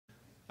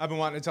I've been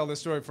wanting to tell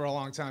this story for a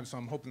long time, so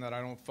I'm hoping that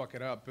I don't fuck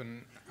it up.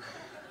 And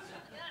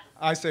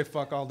I say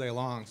fuck all day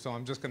long, so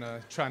I'm just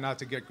gonna try not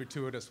to get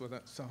gratuitous with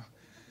it. So,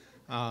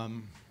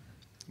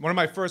 one of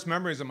my first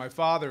memories of my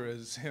father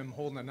is him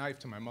holding a knife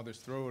to my mother's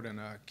throat in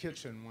a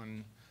kitchen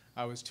when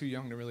I was too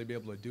young to really be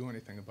able to do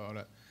anything about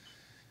it.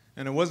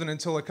 And it wasn't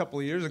until a couple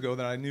of years ago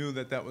that I knew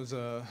that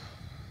it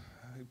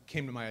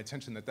came to my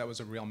attention that that was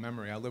a real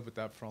memory. I lived with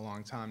that for a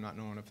long time, not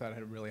knowing if that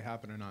had really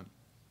happened or not.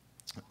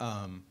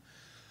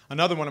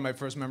 Another one of my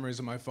first memories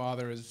of my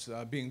father is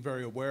being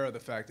very aware of the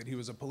fact that he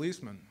was a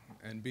policeman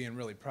and being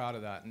really proud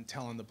of that and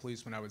telling the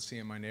policemen I would see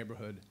in my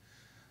neighborhood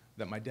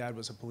that my dad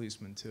was a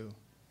policeman too.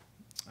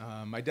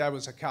 My dad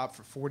was a cop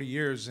for 40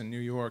 years in New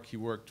York. He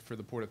worked for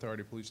the Port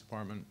Authority Police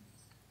Department,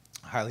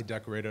 highly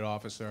decorated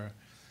officer.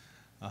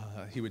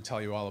 He would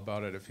tell you all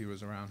about it if he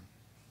was around.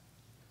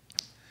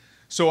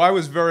 So I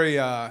was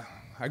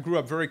I grew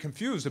up very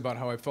confused about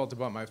how I felt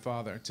about my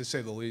father, to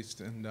say the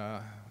least. And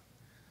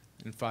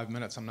in 5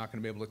 minutes, I'm not going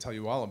to be able to tell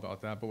you all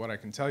about that. But what I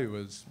can tell you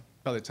is,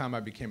 by the time I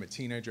became a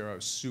teenager, I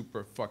was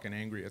super fucking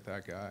angry at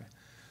that guy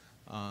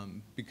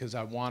because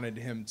I wanted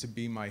him to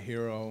be my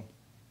hero,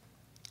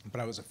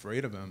 but I was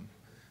afraid of him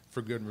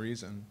for good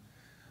reason.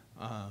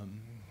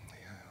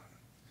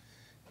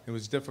 It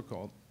was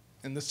difficult.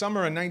 In the summer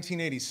of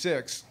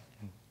 1986,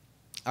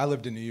 I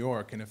lived in New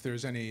York, and if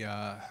there's any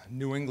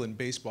New England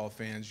baseball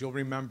fans, you'll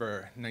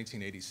remember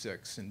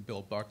 1986 and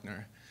Bill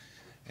Buckner.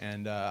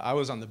 And I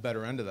was on the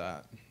better end of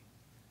that.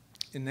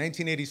 In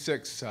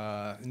 1986,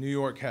 New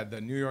York had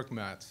the New York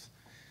Mets.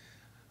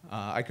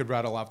 I could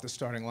rattle off the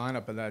starting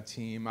lineup of that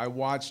team. I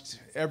watched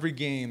every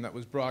game that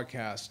was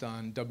broadcast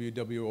on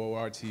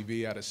WWOR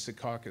TV out of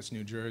Secaucus,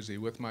 New Jersey,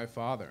 with my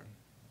father.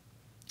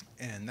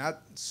 And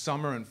that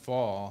summer and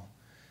fall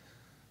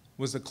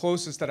was the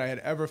closest that I had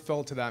ever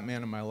felt to that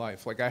man in my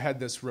life. Like I had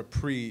this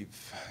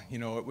reprieve. You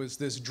know, it was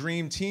this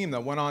dream team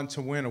that went on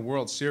to win a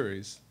World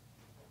Series.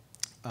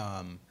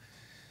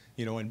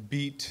 You know, and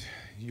beat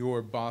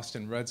your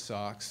Boston Red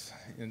Sox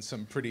in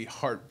some pretty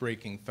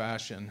heartbreaking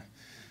fashion,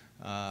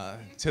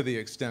 to the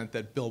extent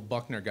that Bill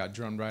Buckner got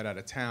drummed right out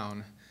of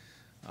town.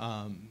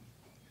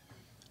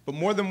 But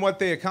more than what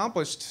they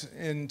accomplished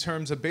in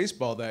terms of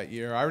baseball that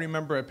year, I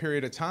remember a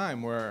period of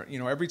time where, you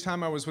know, every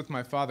time I was with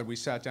my father, we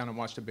sat down and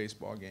watched a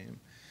baseball game.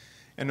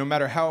 And no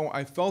matter how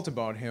I felt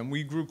about him,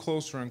 we grew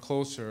closer and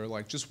closer,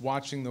 like just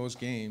watching those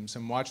games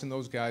and watching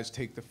those guys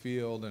take the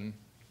field. And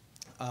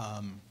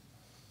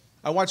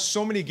I watched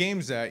so many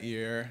games that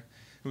year.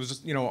 It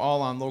was, you know,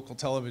 all on local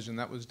television.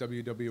 That was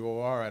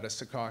WWOR out of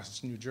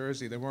Secaucus, New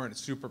Jersey. They weren't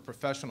super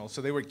professional,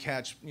 so they would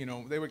catch, you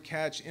know, they would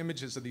catch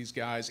images of these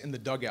guys in the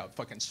dugout,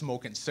 fucking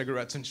smoking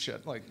cigarettes and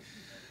shit. Like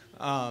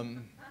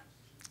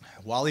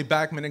Wally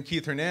Backman and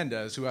Keith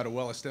Hernandez, who had a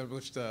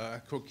well-established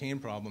cocaine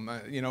problem.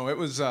 You know, it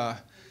was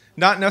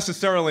not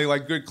necessarily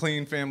like good,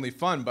 clean family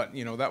fun, but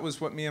you know, that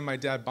was what me and my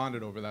dad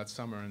bonded over that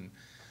summer. And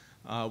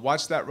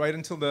watched that right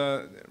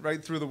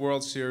through the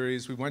World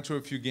Series. We went to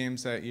a few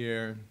games that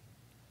year.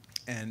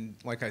 And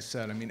like I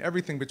said, I mean,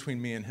 everything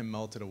between me and him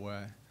melted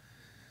away.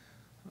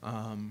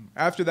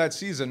 After that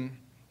season,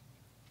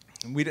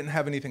 we didn't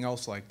have anything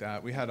else like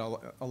that. We had a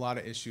lot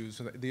of issues.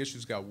 The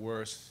issues got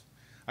worse.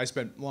 I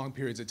spent long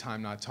periods of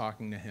time not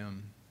talking to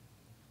him.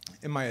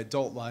 In my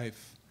adult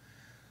life,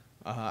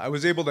 I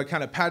was able to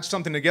kind of patch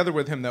something together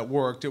with him that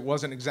worked. It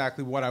wasn't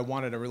exactly what I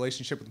wanted a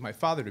relationship with my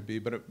father to be,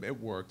 but it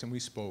worked, and we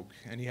spoke.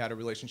 And he had a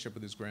relationship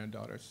with his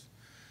granddaughters.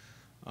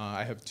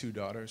 I have 2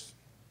 daughters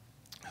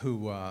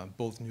who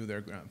both knew their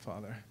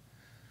grandfather.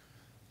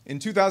 In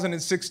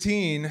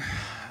 2016,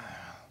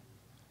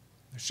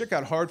 shit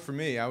got hard for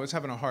me. I was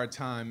having a hard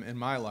time in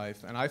my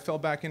life, and I fell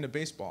back into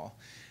baseball.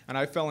 And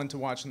I fell into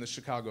watching the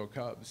Chicago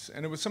Cubs.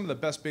 And it was some of the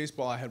best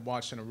baseball I had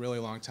watched in a really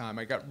long time.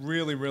 I got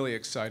really, really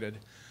excited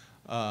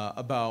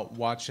about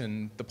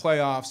watching the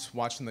playoffs,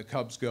 watching the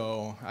Cubs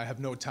go. I have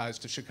no ties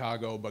to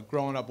Chicago, but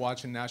growing up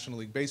watching National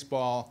League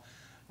Baseball,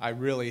 I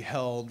really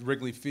held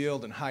Wrigley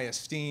Field in high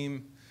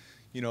esteem.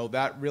 You know,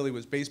 that really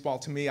was baseball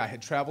to me. I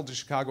had traveled to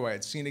Chicago. I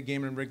had seen a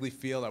game in Wrigley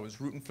Field. I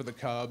was rooting for the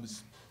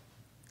Cubs.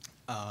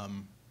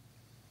 And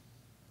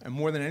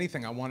more than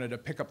anything, I wanted to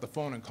pick up the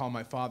phone and call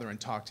my father and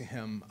talk to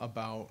him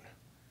about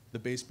the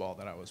baseball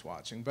that I was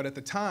watching. But at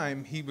the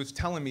time, he was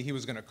telling me he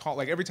was going to call.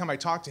 Like, every time I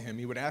talked to him,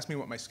 he would ask me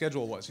what my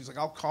schedule was. He's like,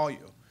 I'll call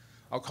you.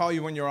 I'll call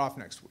you when you're off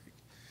next week.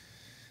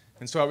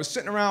 And so I was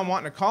sitting around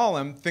wanting to call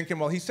him, thinking,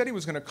 well, he said he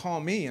was going to call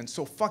me, and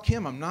so fuck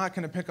him. I'm not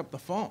going to pick up the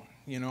phone.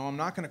 You know, I'm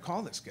not going to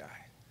call this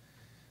guy.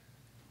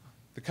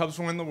 The Cubs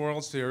won the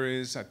World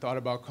Series. I thought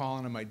about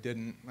calling him. I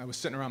didn't. I was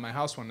sitting around my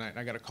house one night, and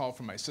I got a call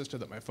from my sister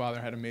that my father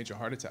had a major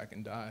heart attack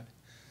and died.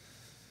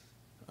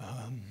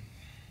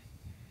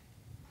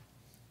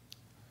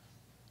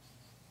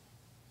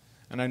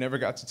 And I never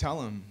got to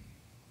tell him,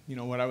 you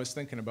know, what I was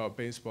thinking about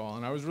baseball.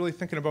 And I was really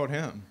thinking about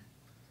him.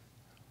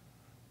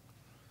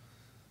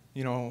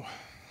 You know,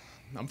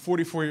 I'm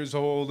 44 years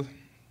old.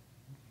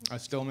 I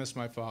still miss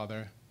my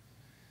father.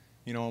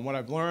 You know, and what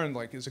I've learned,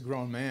 like, as a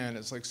grown man,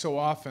 is, like, so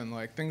often,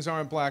 like, things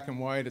aren't black and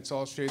white. It's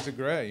all shades of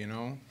gray, you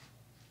know?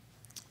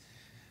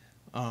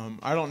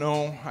 I don't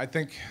know. I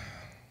think,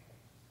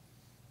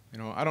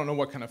 I don't know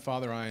what kind of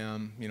father I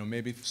am.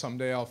 Maybe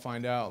someday I'll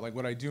find out. Like,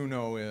 what I do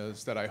know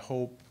is that I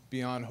hope,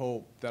 beyond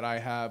hope, that I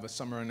have a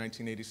summer in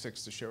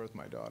 1986 to share with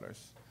my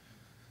daughters.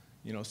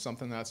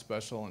 Something that's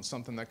special and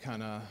something that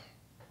kind of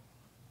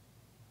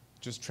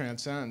just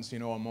transcends, a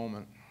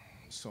moment.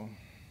 So,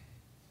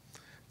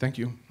 thank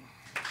you.